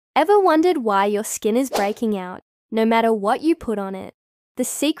Ever wondered why your skin is breaking out, no matter what you put on it? The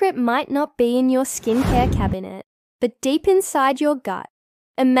secret might not be in your skincare cabinet, but deep inside your gut.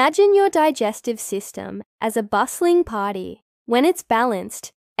 Imagine your digestive system as a bustling party. When it's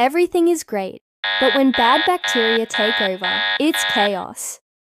balanced, everything is great. But when bad bacteria take over, it's chaos.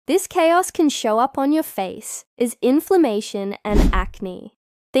 This chaos can show up on your face as inflammation and acne.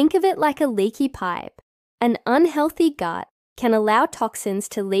 Think of it like a leaky pipe. An unhealthy gut can allow toxins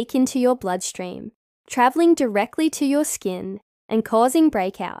to leak into your bloodstream, traveling directly to your skin and causing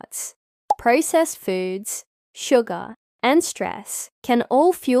breakouts. Processed foods, sugar, and stress can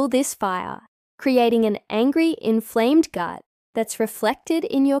all fuel this fire, creating an angry, inflamed gut that's reflected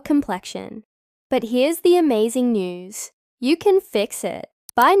in your complexion. But here's the amazing news. You can fix it.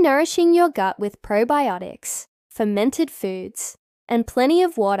 By nourishing your gut with probiotics, fermented foods, and plenty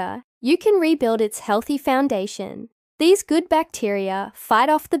of water, you can rebuild its healthy foundation. These good bacteria fight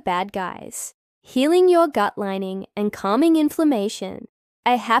off the bad guys, healing your gut lining and calming inflammation.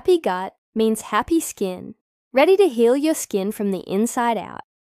 A happy gut means happy skin, ready to heal your skin from the inside out.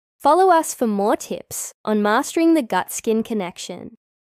 Follow us for more tips on mastering the gut-skin connection.